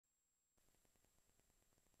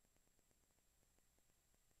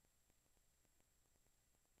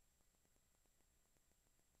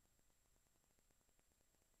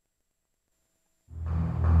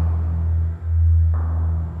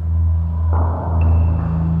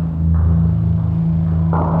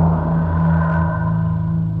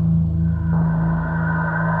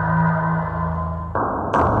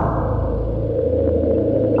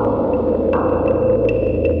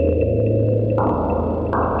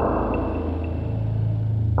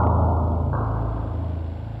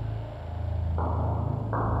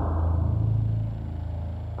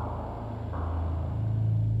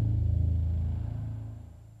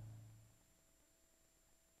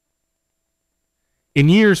In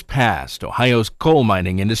years past, Ohio's coal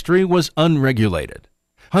mining industry was unregulated.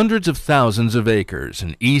 Hundreds of thousands of acres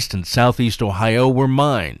in east and southeast Ohio were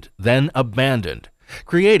mined, then abandoned,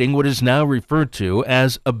 creating what is now referred to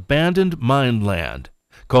as abandoned mine land,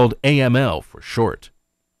 called AML for short.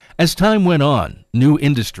 As time went on, new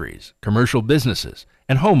industries, commercial businesses,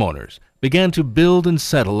 and homeowners began to build and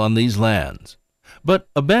settle on these lands. But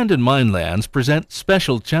abandoned mine lands present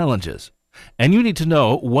special challenges, and you need to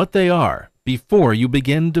know what they are before you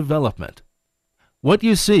begin development. What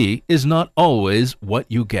you see is not always what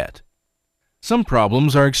you get. Some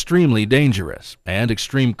problems are extremely dangerous, and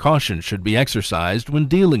extreme caution should be exercised when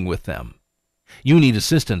dealing with them. You need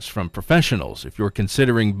assistance from professionals if you're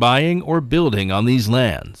considering buying or building on these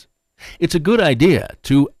lands. It's a good idea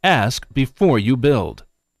to ask before you build.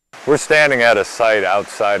 We're standing at a site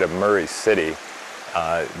outside of Murray City.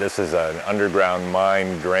 This is an underground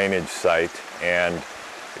mine drainage site, and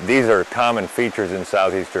these are common features in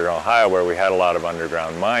southeastern Ohio where we had a lot of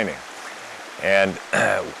underground mining. And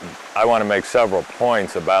I want to make several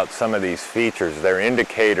points about some of these features. They're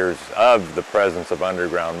indicators of the presence of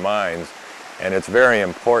underground mines, and it's very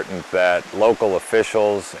important that local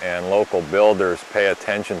officials and local builders pay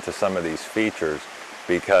attention to some of these features,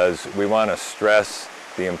 because we want to stress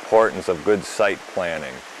the importance of good site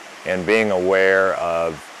planning and being aware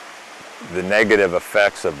of the negative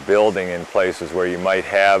effects of building in places where you might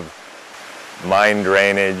have mine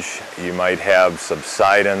drainage, you might have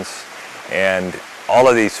subsidence, and all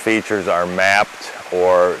of these features are mapped,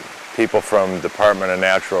 or people from Department of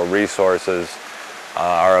Natural Resources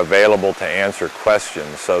are available to answer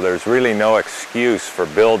questions. So there's really no excuse for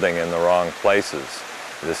building in the wrong places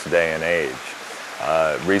this day and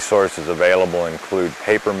age. Resources available include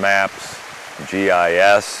paper maps,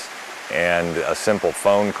 GIS, and a simple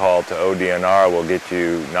phone call to ODNR will get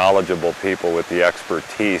you knowledgeable people with the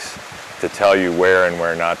expertise to tell you where and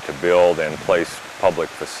where not to build and place public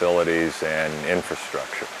facilities and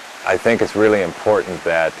infrastructure. I think it's really important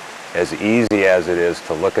that, as easy as it is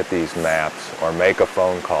to look at these maps or make a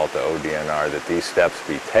phone call to ODNR, that these steps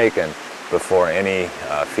be taken before any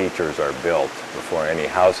features are built, before any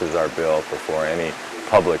houses are built, before any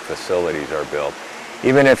public facilities are built.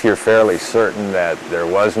 Even if you're fairly certain that there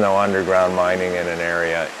was no underground mining in an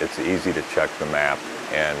area, it's easy to check the map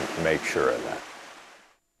and make sure of that.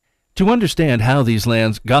 To understand how these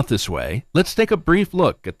lands got this way, let's take a brief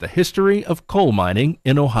look at the history of coal mining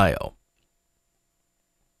in Ohio.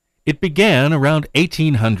 It began around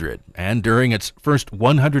 1800, and during its first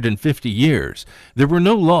 150 years, there were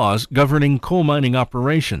no laws governing coal mining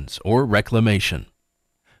operations or reclamation.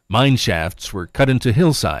 Mine shafts were cut into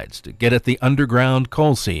hillsides to get at the underground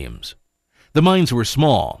coal seams. The mines were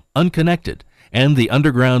small, unconnected, and the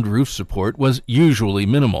underground roof support was usually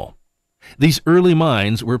minimal. These early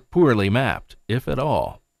mines were poorly mapped, if at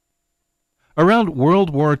all. Around World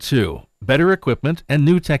War II, better equipment and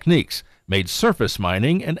new techniques made surface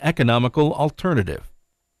mining an economical alternative.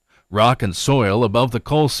 Rock and soil above the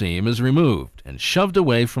coal seam is removed and shoved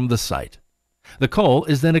away from the site. The coal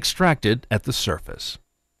is then extracted at the surface.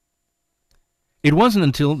 It wasn't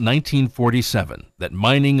until 1947 that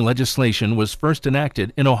mining legislation was first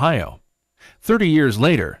enacted in Ohio. 30 years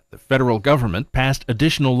later, the federal government passed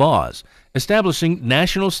additional laws establishing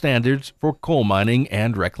national standards for coal mining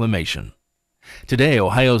and reclamation. Today,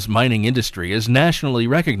 Ohio's mining industry is nationally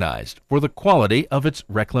recognized for the quality of its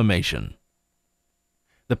reclamation.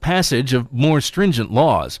 The passage of more stringent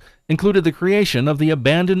laws included the creation of the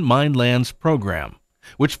Abandoned Mine Lands Program,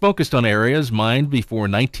 which focused on areas mined before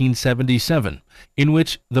 1977, in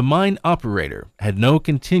which the mine operator had no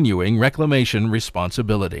continuing reclamation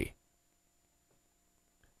responsibility.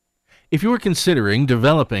 If you are considering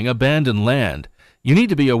developing abandoned land, you need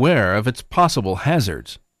to be aware of its possible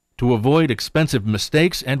hazards. To avoid expensive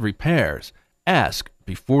mistakes and repairs, ask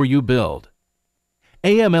before you build.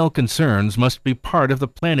 AML concerns must be part of the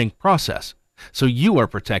planning process, so you are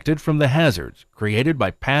protected from the hazards created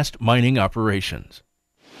by past mining operations.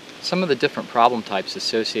 Some of the different problem types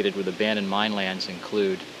associated with abandoned mine lands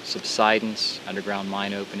include subsidence, underground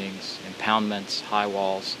mine openings, impoundments,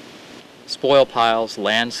 highwalls, spoil piles,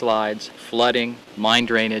 landslides, flooding, mine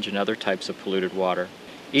drainage, and other types of polluted water.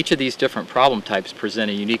 Each of these different problem types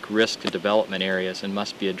present a unique risk to development areas and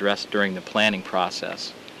must be addressed during the planning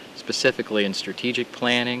process, specifically in strategic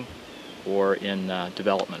planning or in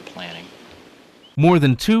development planning. More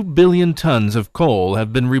than 2 billion tons of coal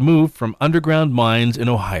have been removed from underground mines in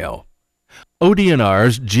Ohio.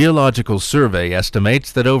 ODNR's Geological Survey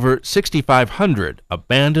estimates that over 6,500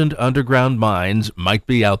 abandoned underground mines might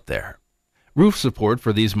be out there. Roof support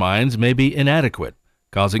for these mines may be inadequate,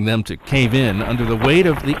 causing them to cave in under the weight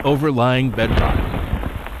of the overlying bedrock.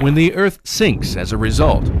 When the earth sinks as a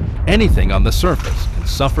result, anything on the surface can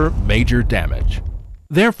suffer major damage.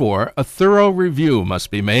 Therefore, a thorough review must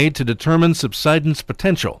be made to determine subsidence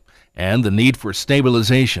potential and the need for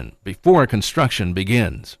stabilization before construction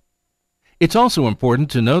begins. It's also important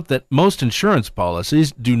to note that most insurance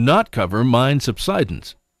policies do not cover mine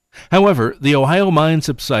subsidence. However, the Ohio Mine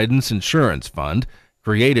Subsidence Insurance Fund,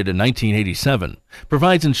 created in 1987,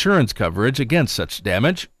 provides insurance coverage against such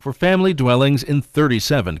damage for family dwellings in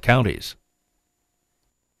 37 counties.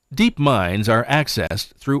 Deep mines are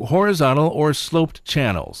accessed through horizontal or sloped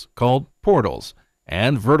channels, called portals,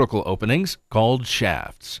 and vertical openings, called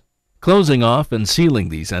shafts. Closing off and sealing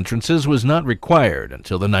these entrances was not required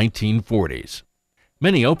until the 1940s.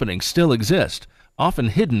 Many openings still exist, often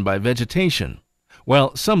hidden by vegetation,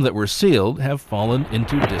 while some that were sealed have fallen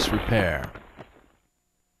into disrepair.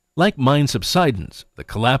 Like mine subsidence, the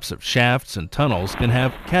collapse of shafts and tunnels can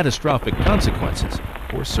have catastrophic consequences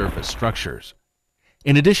for surface structures.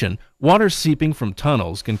 In addition, water seeping from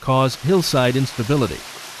tunnels can cause hillside instability,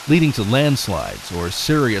 leading to landslides or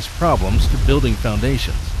serious problems to building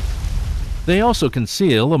foundations. They also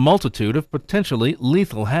conceal a multitude of potentially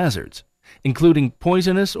lethal hazards, including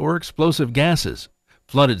poisonous or explosive gases,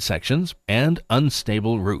 flooded sections, and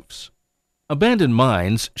unstable roofs. Abandoned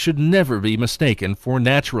mines should never be mistaken for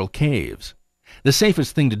natural caves. The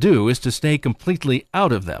safest thing to do is to stay completely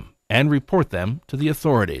out of them and report them to the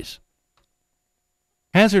authorities.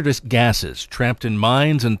 Hazardous gases trapped in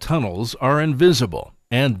mines and tunnels are invisible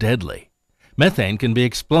and deadly. Methane can be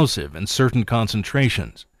explosive in certain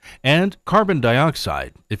concentrations, and carbon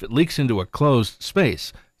dioxide, if it leaks into a closed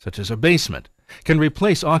space, such as a basement, can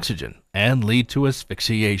replace oxygen and lead to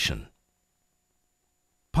asphyxiation.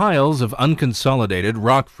 Piles of unconsolidated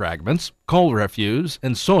rock fragments, coal refuse,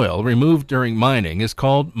 and soil removed during mining is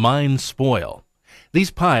called mine spoil.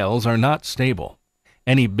 These piles are not stable.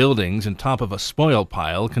 Any buildings on top of a spoil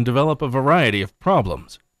pile can develop a variety of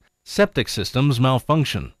problems. Septic systems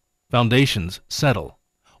malfunction, foundations settle,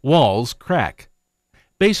 walls crack,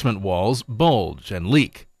 basement walls bulge and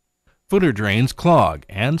leak, footer drains clog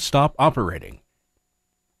and stop operating.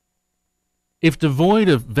 If devoid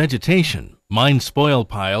of vegetation, mine spoil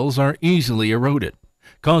piles are easily eroded,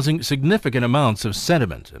 causing significant amounts of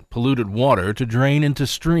sediment and polluted water to drain into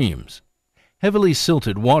streams. Heavily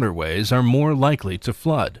silted waterways are more likely to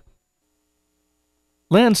flood.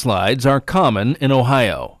 Landslides are common in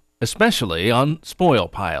Ohio, especially on spoil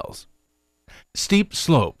piles. Steep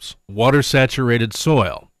slopes, water-saturated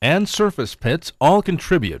soil, and surface pits all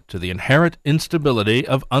contribute to the inherent instability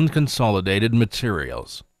of unconsolidated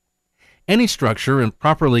materials. Any structure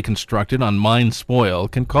improperly constructed on mine spoil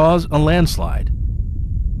can cause a landslide.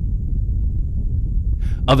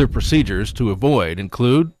 Other procedures to avoid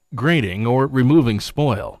include grading or removing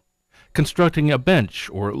spoil, constructing a bench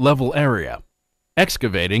or level area,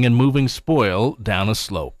 excavating and moving spoil down a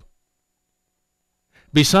slope.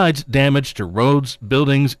 Besides damage to roads,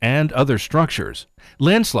 buildings, and other structures,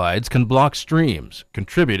 landslides can block streams,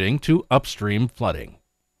 contributing to upstream flooding.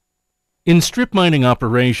 In strip mining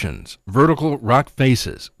operations, vertical rock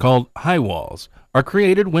faces, called highwalls, are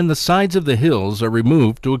created when the sides of the hills are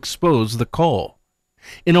removed to expose the coal.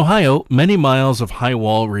 In Ohio, many miles of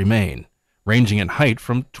highwall remain, ranging in height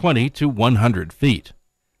from 20 to 100 feet.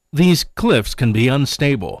 These cliffs can be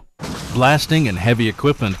unstable. Blasting and heavy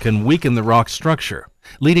equipment can weaken the rock structure,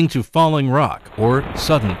 leading to falling rock or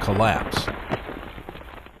sudden collapse.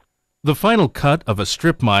 The final cut of a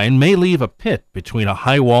strip mine may leave a pit between a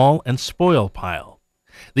high wall and spoil pile.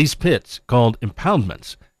 These pits, called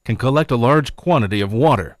impoundments, can collect a large quantity of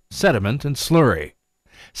water, sediment, and slurry.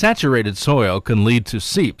 Saturated soil can lead to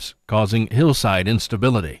seeps, causing hillside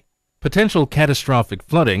instability. Potential catastrophic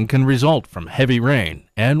flooding can result from heavy rain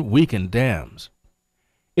and weakened dams.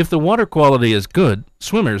 If the water quality is good,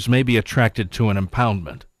 swimmers may be attracted to an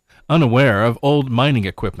impoundment, unaware of old mining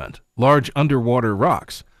equipment, large underwater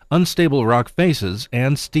rocks, unstable rock faces,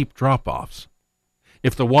 and steep drop-offs.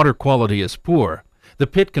 If the water quality is poor, the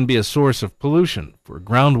pit can be a source of pollution for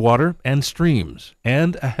groundwater and streams,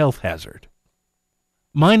 and a health hazard.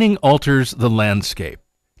 Mining alters the landscape,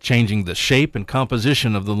 changing the shape and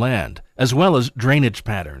composition of the land, as well as drainage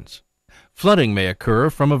patterns. Flooding may occur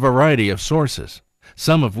from a variety of sources,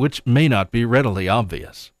 some of which may not be readily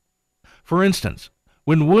obvious. For instance,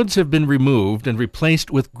 when woods have been removed and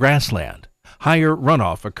replaced with grassland, higher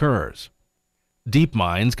runoff occurs. Deep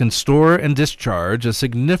mines can store and discharge a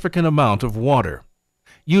significant amount of water.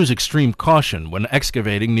 Use extreme caution when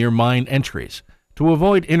excavating near mine entries to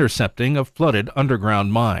avoid intercepting a flooded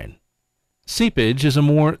underground mine. Seepage is a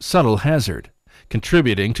more subtle hazard,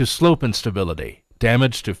 contributing to slope instability,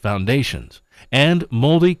 damage to foundations, and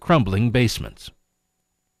moldy, crumbling basements.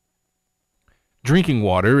 Drinking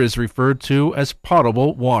water is referred to as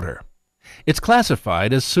potable water. It's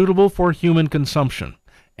classified as suitable for human consumption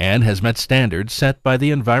and has met standards set by the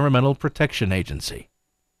Environmental Protection Agency.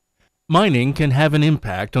 Mining can have an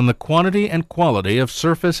impact on the quantity and quality of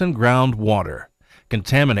surface and ground water,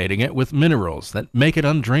 contaminating it with minerals that make it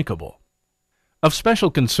undrinkable. Of special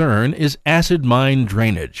concern is acid mine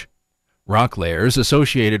drainage. Rock layers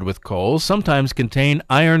associated with coal sometimes contain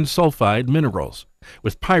iron sulfide minerals,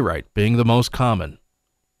 with pyrite being the most common.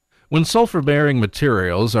 When sulfur-bearing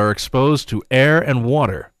materials are exposed to air and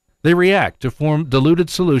water, they react to form diluted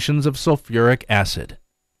solutions of sulfuric acid.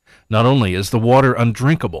 Not only is the water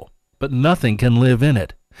undrinkable, but nothing can live in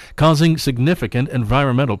it, causing significant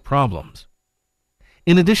environmental problems.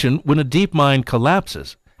 In addition, when a deep mine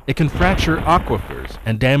collapses, it can fracture aquifers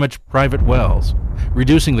and damage private wells,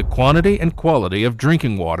 reducing the quantity and quality of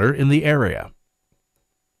drinking water in the area.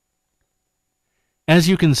 As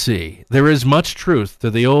you can see, there is much truth to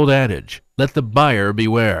the old adage, let the buyer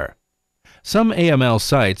beware. Some AML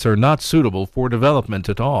sites are not suitable for development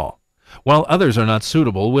at all, while others are not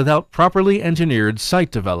suitable without properly engineered site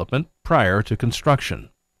development prior to construction.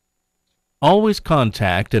 Always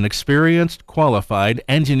contact an experienced, qualified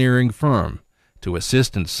engineering firm to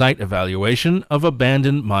assist in site evaluation of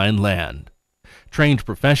abandoned mine land. Trained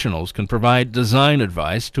professionals can provide design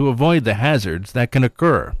advice to avoid the hazards that can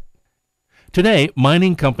occur. Today,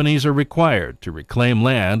 mining companies are required to reclaim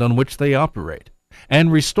land on which they operate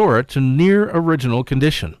and restore it to near original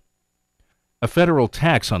condition. A federal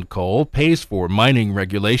tax on coal pays for mining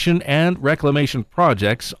regulation and reclamation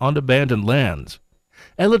projects on abandoned lands.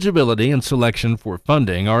 Eligibility and selection for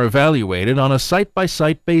funding are evaluated on a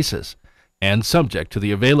site-by-site basis and subject to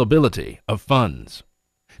the availability of funds.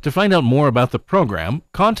 To find out more about the program,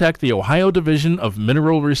 contact the Ohio Division of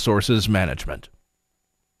Mineral Resources Management.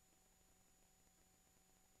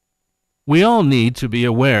 We all need to be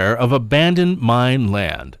aware of abandoned mine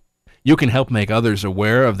land. You can help make others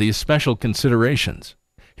aware of these special considerations.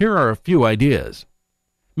 Here are a few ideas.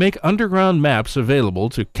 Make underground maps available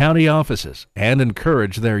to county offices and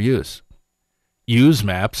encourage their use. Use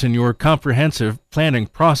maps in your comprehensive planning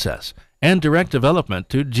process and direct development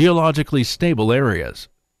to geologically stable areas.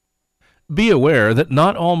 Be aware that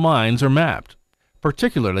not all mines are mapped,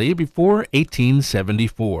 particularly before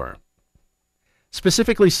 1874.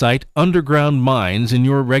 Specifically cite underground mines in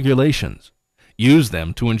your regulations. Use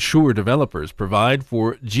them to ensure developers provide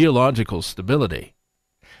for geological stability.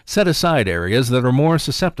 Set aside areas that are more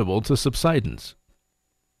susceptible to subsidence.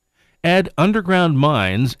 Add underground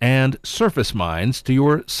mines and surface mines to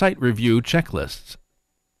your site review checklists.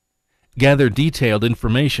 Gather detailed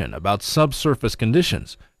information about subsurface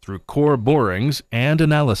conditions through core borings and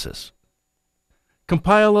analysis.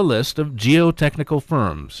 Compile a list of geotechnical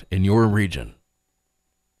firms in your region.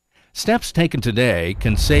 Steps taken today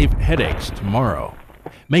can save headaches tomorrow.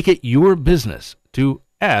 Make it your business to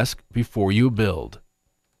ask before you build.